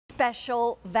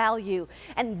special value.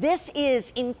 And this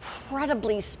is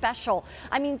incredibly special.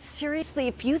 I mean, seriously,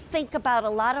 if you think about a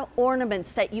lot of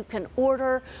ornaments that you can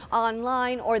order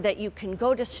online or that you can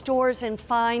go to stores and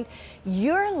find,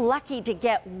 you're lucky to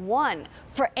get one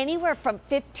for anywhere from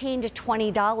 $15 to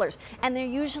 $20, and they're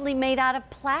usually made out of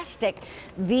plastic.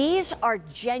 These are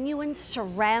genuine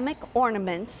ceramic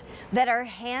ornaments that are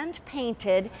hand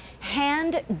painted,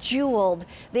 hand jeweled.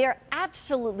 They are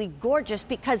absolutely gorgeous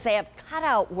because they have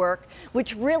cutout work,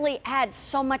 which really adds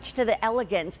so much to the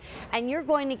elegance, and you're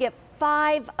going to get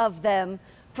 5 of them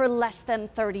for less than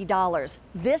 $30.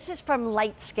 This is from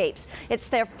Lightscapes. It's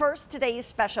their first today's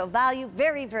special value.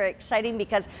 Very, very exciting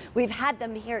because we've had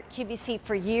them here at QVC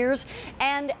for years,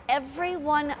 and every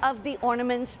one of the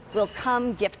ornaments will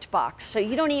come gift box. So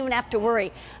you don't even have to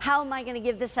worry, how am I going to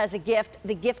give this as a gift?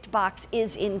 The gift box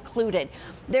is included.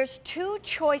 There's 2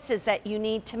 choices that you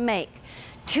need to make.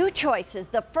 2 choices.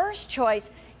 The first choice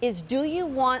is, do you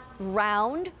want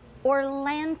round or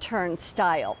lantern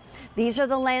style? These are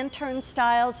the lantern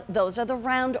styles, those are the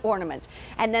round ornaments.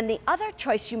 And then the other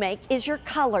choice you make is your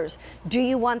colors. Do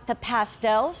you want the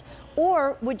pastels,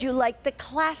 or would you like the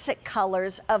classic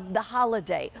colors of the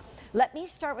holiday? Let me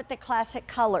start with the classic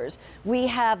colors. We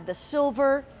have the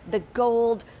silver, the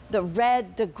gold, the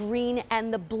red, the green,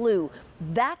 and the blue.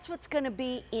 That's what's going to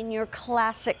be in your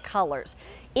classic colors.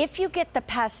 If you get the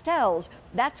pastels,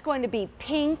 that's going to be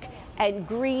pink and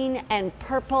green and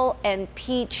purple and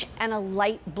peach and a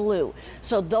light blue.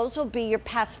 So those will be your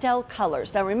pastel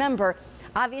colors. Now remember,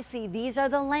 obviously these are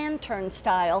the lantern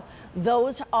style,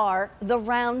 those are the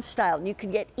round style. And you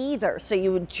could get either, so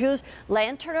you would choose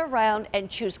lantern or round and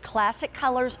choose classic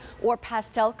colors or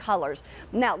pastel colors.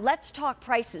 Now let's talk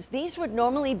prices. These would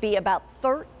normally be about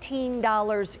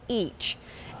 $13 each,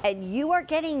 and you are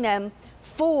getting them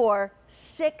for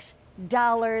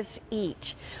 $6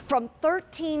 each. From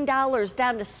 $13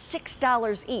 down to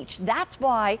 $6 each. That's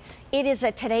why it is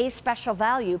a today's special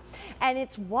value, and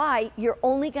it's why you're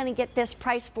only going to get this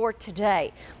price for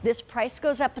today. This price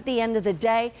goes up at the end of the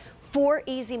day. 4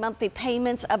 easy monthly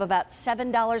payments of about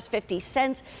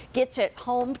 $7.50 gets it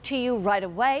home to you right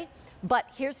away. But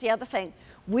here's the other thing.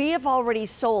 We have already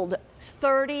sold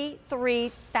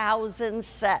 33,000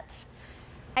 sets.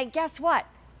 And guess what?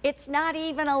 It's not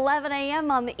even 11 a.m.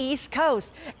 on the East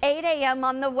Coast, 8 a.m.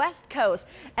 on the West Coast.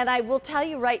 And I will tell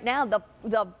you right now, the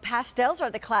pastels are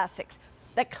the classics.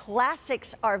 The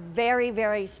classics are very,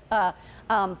 very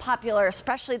popular,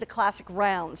 especially the classic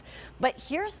rounds. But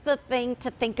here's the thing to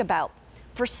think about.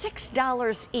 For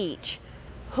 $6 each,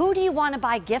 who do you want to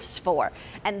buy gifts for?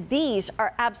 And these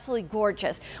are absolutely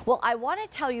gorgeous. Well, I want to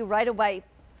tell you right away,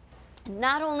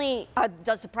 not only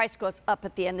does the price go up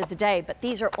at the end of the day, but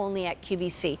these are only at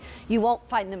QVC. You won't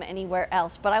find them anywhere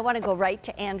else. But I want to go right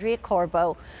to Andrea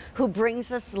Corbo, who brings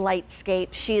us Lightscape.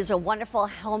 She is a wonderful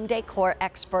home decor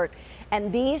expert,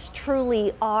 and these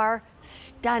truly are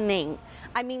stunning.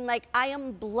 I mean, like, I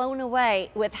am blown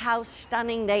away with how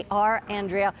stunning they are,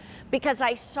 Andrea, because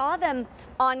I saw them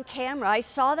on camera, I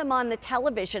saw them on the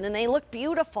television, and they look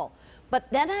beautiful. But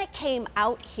then I came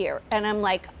out here, and I'm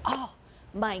like, oh,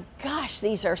 my gosh,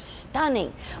 these are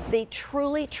stunning. They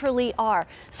truly, truly are.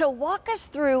 So walk us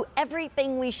through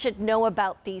everything we should know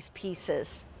about these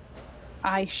pieces.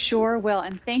 I sure will.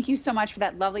 And thank you so much for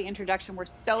that lovely introduction. We're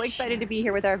so excited to be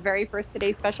here with our very first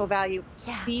today's special value.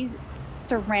 Yeah. These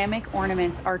ceramic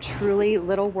ornaments are truly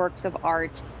little works of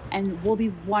art and will be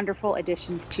wonderful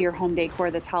additions to your home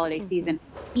decor this holiday season.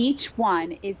 Each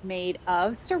one is made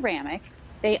of ceramic.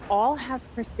 They all have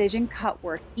precision cut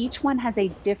work. Each one has a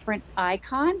different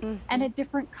icon and a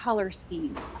different color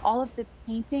scheme. All of the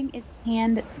painting is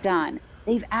hand done.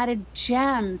 They've added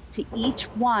gems to each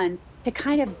one to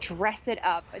kind of dress it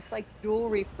up. It's like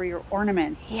jewelry for your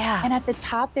ornament. Yeah. And at the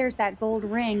top, there's that gold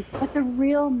ring. But the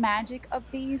real magic of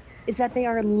these is that they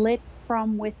are lit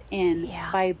from within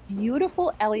by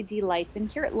beautiful LED lights.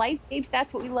 And here at Lightscapes,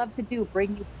 that's what we love to do,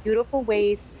 bring you beautiful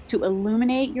ways to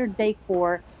illuminate your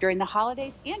decor during the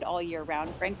holidays and all year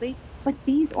round, frankly. But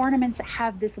these ornaments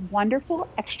have this wonderful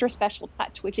extra special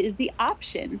touch, which is the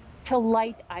option to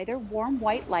light either warm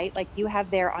white light like you have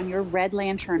there on your red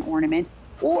lantern ornament,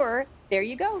 or there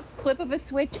you go, flip of a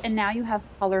switch, and now you have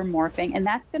color morphing. And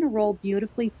that's going to roll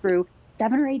beautifully through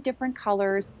 7 or 8 different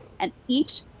colors. And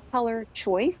each color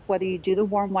choice, whether you do the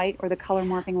warm white or the color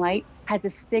morphing light, has a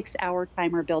 6-hour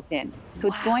timer built in. So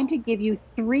it's going to give you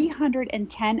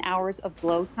 310 hours of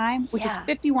glow time, which is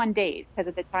 51 days because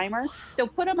of the timer. So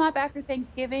put them up after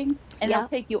Thanksgiving and they'll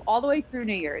take you all the way through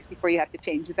New Year's before you have to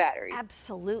change the battery.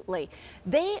 Absolutely.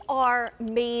 They are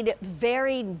made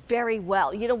very, very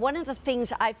well. You know, one of the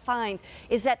things I find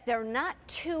is that they're not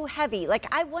too heavy.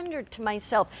 Like, I wondered to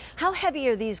myself, how heavy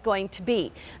are these going to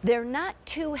be? They're not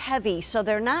too heavy, so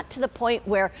they're not to the point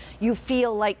where you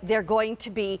feel like they're going to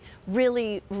be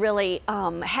really, really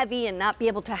heavy and not be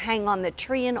able to hang on the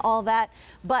tree and all that.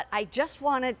 But I just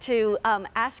wanted to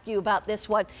ask you about this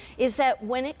one, is that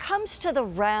when it comes to the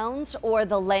rounds or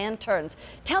the lanterns,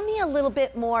 tell me a little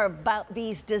bit more about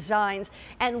these designs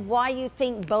and why you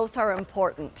think both are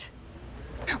important.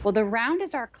 Well, the round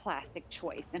is our classic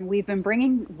choice, and we've been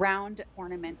bringing round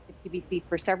ornaments to QVC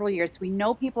for several years. We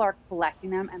know people are collecting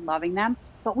them and loving them,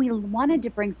 but we wanted to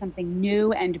bring something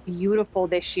new and beautiful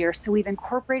this year, so we've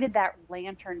incorporated that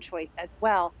lantern choice as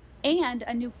well, and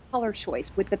a new color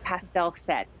choice with the pastel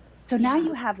set. So now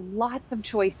you have lots of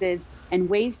choices and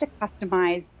ways to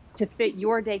customize to fit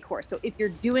your decor. So if you're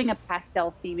doing a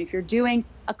pastel theme, if you're doing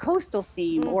a coastal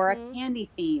theme or a candy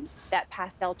theme, that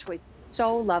pastel choice is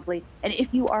so lovely. And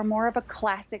if you are more of a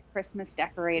classic Christmas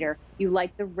decorator, you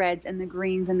like the reds and the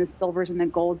greens and the silvers and the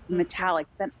golds and metallics,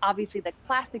 then obviously the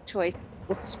classic choice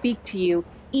will speak to you.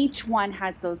 Each one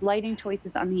has those lighting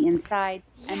choices on the inside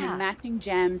and the matching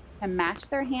gems to match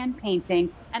their hand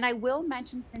painting. And I will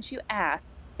mention, since you asked,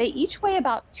 they each weigh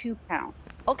about 2 pounds.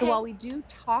 Okay. So while we do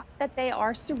talk that they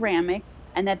are ceramic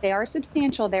and that they are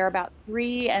substantial, they're about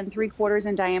 3 3/4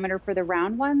 in diameter for the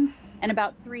round ones and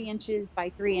about 3 inches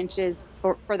by 3 inches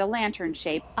for the lantern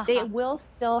shape. They will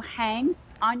still hang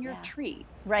on your tree.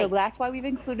 Right. So that's why we've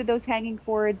included those hanging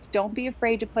cords. Don't be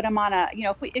afraid to put them on a, you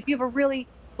know, if you have a really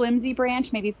flimsy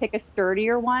branch, maybe pick a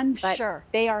sturdier one, but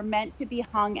they are meant to be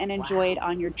hung and enjoyed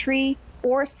on your tree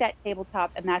or set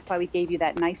tabletop, and that's why we gave you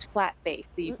that nice flat base,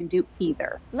 so you can do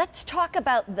either. Let's talk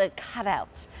about the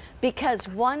cutouts, because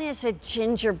one is a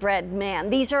gingerbread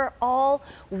man. These are all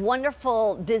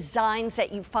wonderful designs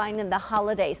that you find in the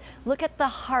holidays. Look at the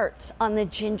hearts on the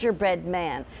gingerbread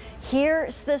man.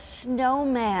 Here's the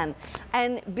snowman.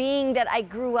 And being that I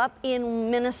grew up in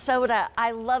Minnesota,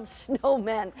 I love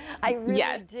snowmen. I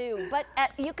really do. But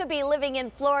you could be living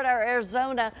in Florida or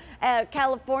Arizona,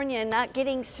 California, and not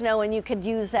getting snow, and you could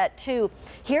use that too.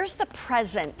 Here's the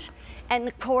present. And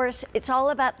of course, it's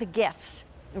all about the gifts,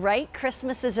 right?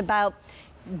 Christmas is about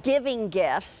giving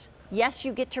gifts. Yes,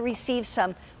 you get to receive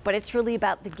some, but it's really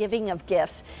about the giving of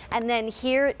gifts. And then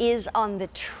here is on the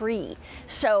tree.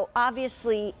 So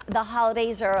obviously the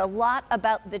holidays are a lot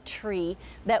about the tree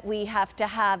that we have to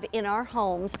have in our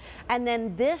homes. And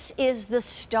then this is the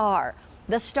star.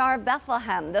 The Star of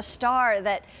Bethlehem, the star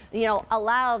that, you know,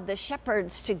 allowed the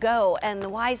shepherds to go, and the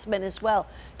wise men as well,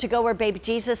 to go where baby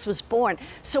Jesus was born.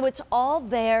 So it's all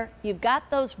there. You've got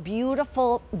those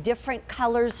beautiful different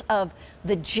colors of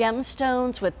the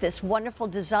gemstones with this wonderful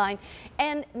design.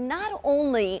 And not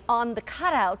only on the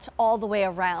cutouts all the way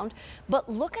around,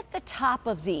 but look at the top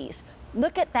of these.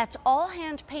 Look at, that's all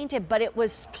hand painted, but it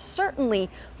was certainly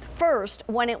first,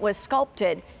 when it was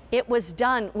sculpted, it was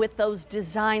done with those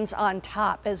designs on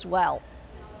top as well.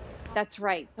 That's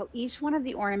right. So each one of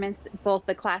the ornaments, both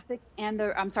the classic and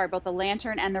both the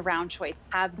lantern and the round choice,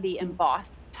 have the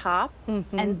embossed top,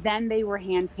 and then they were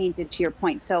hand painted, to your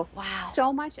point. So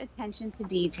so much attention to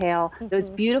detail, those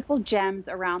beautiful gems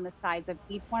around the sides of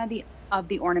each one of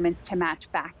the ornaments to match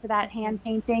back to that hand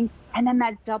painting, and then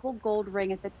that double gold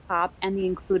ring at the top and the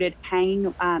included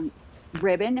hanging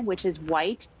ribbon, which is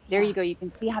white. There you go. You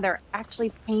can see how they're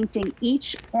actually painting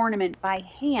each ornament by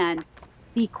hand.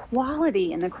 The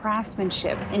quality and the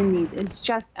craftsmanship in these is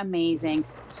just amazing.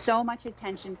 So much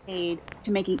attention paid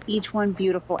to making each one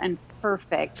beautiful and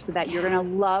perfect, so that you're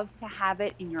going to love to have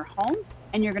it in your home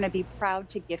and you're going to be proud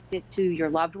to gift it to your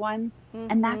loved ones.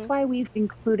 And that's why we've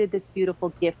included this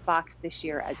beautiful gift box this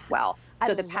year as well.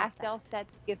 So the pastel set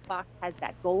gift box has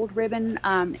that gold ribbon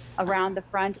around the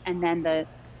front, and then the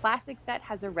classic set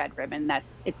has a red ribbon. That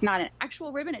it's not an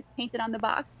actual ribbon, it's painted on the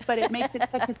box, but it makes it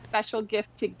such a special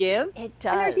gift to give. It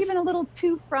does. And there's even a little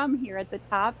to from here at the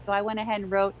top. So I went ahead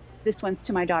and wrote, this one's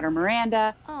to my daughter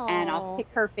Miranda, and I'll pick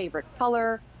her favorite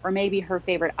color or maybe her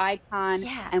favorite icon,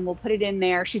 and we'll put it in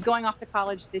there. She's going off to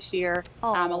college this year,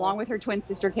 along with her twin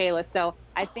sister Kayla. So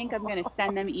I think I'm going to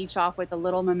send them each off with a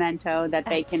little memento that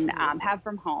they can have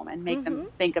from home and make them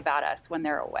think about us when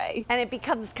they're away. And it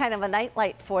becomes kind of a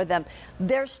nightlight for them.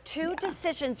 There's two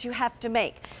decisions you have to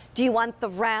make. Do you want the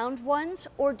round ones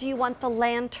or do you want the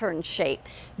lantern shape?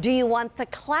 Do you want the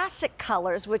classic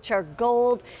colors, which are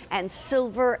gold and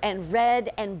silver and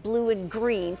red and blue and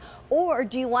green? Or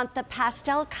do you want the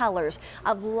pastel colors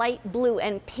of light blue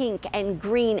and pink and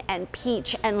green and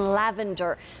peach and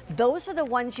lavender? Those are the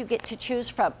ones you get to choose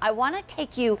from. I want to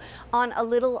take you on a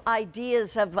little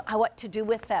ideas of what to do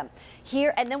with them.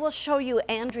 Here, and then we'll show you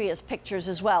Andrea's pictures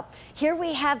as well. Here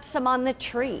we have some on the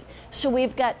tree. So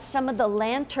we've got some of the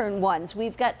lantern ones.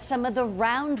 We've got some of the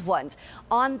round ones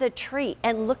on the tree.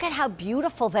 And look at how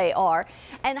beautiful they are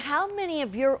and how many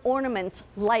of your ornaments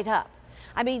light up.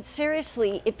 I mean,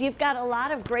 seriously, if you've got a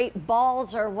lot of great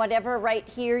balls or whatever right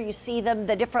here, you see them,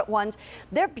 the different ones,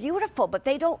 they're beautiful, but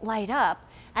they don't light up,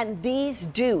 and these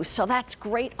do, so that's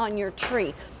great on your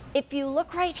tree. If you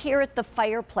look right here at the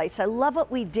fireplace, I love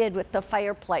what we did with the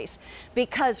fireplace,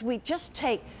 because we just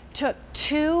took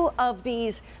two of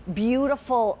these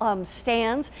beautiful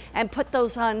stands and put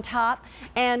those on top.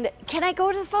 And can I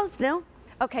go to the phones? No?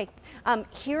 Okay,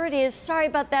 here it is. Sorry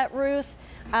about that, Ruth.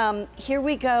 Here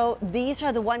we go. These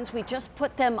are the ones we just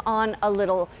put them on a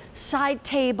little side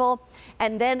table.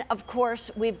 And then, of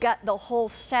course, we've got the whole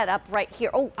setup right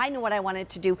here. Oh, I know what I wanted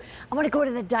to do. I want to go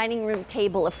to the dining room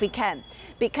table if we can,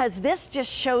 because this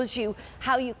just shows you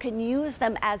how you can use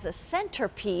them as a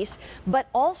centerpiece, but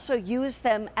also use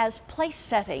them as place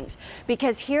settings,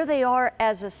 because here they are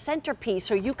as a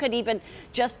centerpiece, or you could even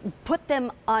just put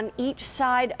them on each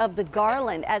side of the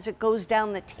garland as it goes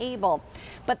down the table.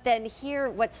 But then here,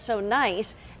 what's so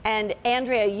nice, and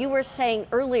Andrea, you were saying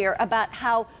earlier about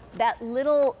how that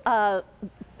little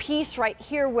piece right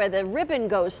here where the ribbon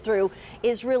goes through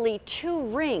is really two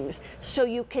rings, so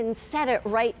you can set it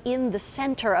right in the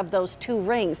center of those two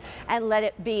rings and let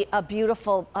it be a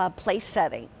beautiful place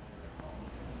setting.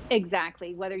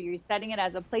 Exactly. Whether you're setting it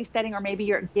as a place setting or maybe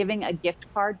you're giving a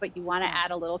gift card, but you want to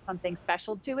add a little something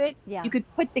special to it, you could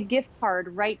put the gift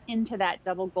card right into that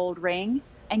double gold ring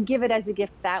and give it as a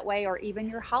gift that way, or even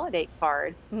your holiday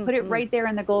card. Put it right there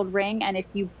in the gold ring, and if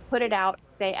you put it out,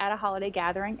 say at a holiday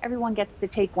gathering, everyone gets to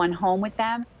take one home with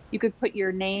them. You could put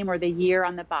your name or the year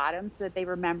on the bottom so that they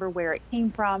remember where it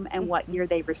came from and what year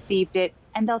they received it,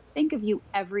 and they'll think of you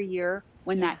every year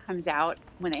when that comes out,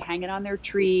 when they hang it on their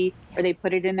tree or they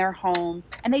put it in their home.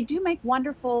 And they do make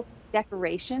wonderful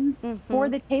decorations for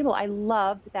the table. I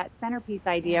loved that centerpiece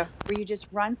idea where you just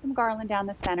run some garland down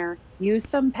the center, use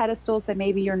some pedestals that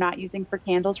maybe you're not using for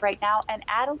candles right now, and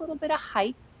add a little bit of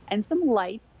height and some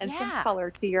light and some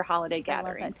color to your holiday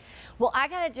gathering. Well, I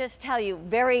gotta just tell you,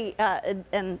 very,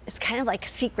 and it's kind of like a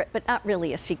secret, but not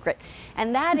really a secret.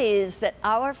 And that is that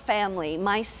our family,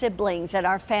 my siblings and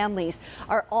our families,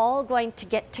 are all going to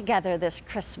get together this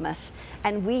Christmas.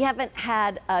 And we haven't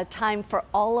had time for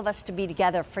all of us to be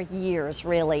together for years,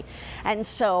 really. And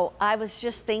so I was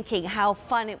just thinking how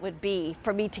fun it would be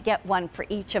for me to get one for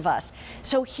each of us.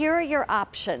 So here are your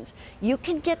options. You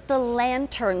can get the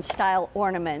lantern style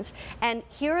ornaments, and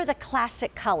here are the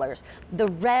classic colors: the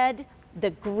red, the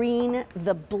green,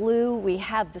 the blue, we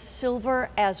have the silver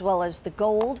as well as the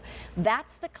gold.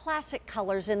 That's the classic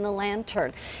colors in the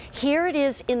lantern. Here it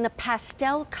is in the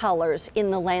pastel colors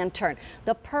in the lantern: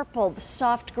 the purple, the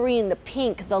soft green, the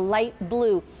pink, the light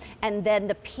blue, and then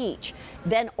the peach.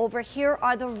 Then over here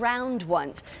are the round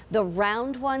ones. The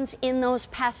round ones in those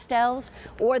pastels,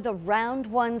 or the round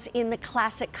ones in the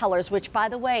classic colors, which by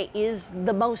the way is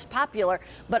the most popular,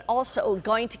 but also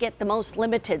going to get the most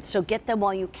limited, so get them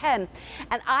while you can.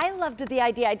 And I loved the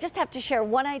idea. I just have to share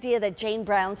one idea that Jane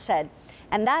Brown said,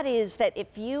 and that is that if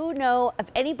you know of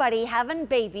anybody having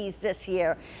babies this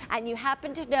year, and you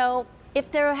happen to know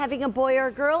if they're having a boy or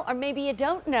a girl, or maybe you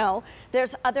don't know,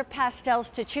 there's other pastels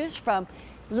to choose from,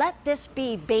 let this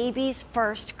be baby's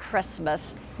first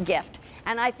Christmas gift.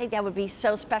 And I think that would be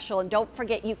so special. And don't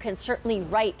forget, you can certainly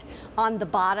write on the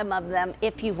bottom of them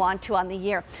if you want to on the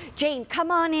year. Jane,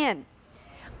 come on in.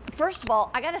 First of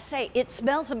all, I gotta say, it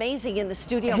smells amazing in the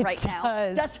studio right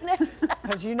now, doesn't it?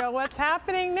 Because you know what's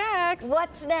happening next.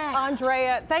 What's next?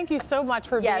 Andrea, thank you so much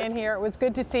for being here. It was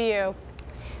good to see you.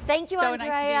 Thank you, Andrea. So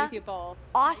nice to be with you both.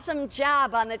 Awesome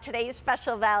job on the Today's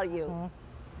Special Value.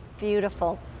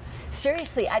 Beautiful.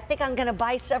 Seriously, I think I'm gonna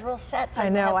buy several sets. I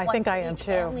know, I think I am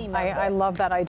too. I love that idea.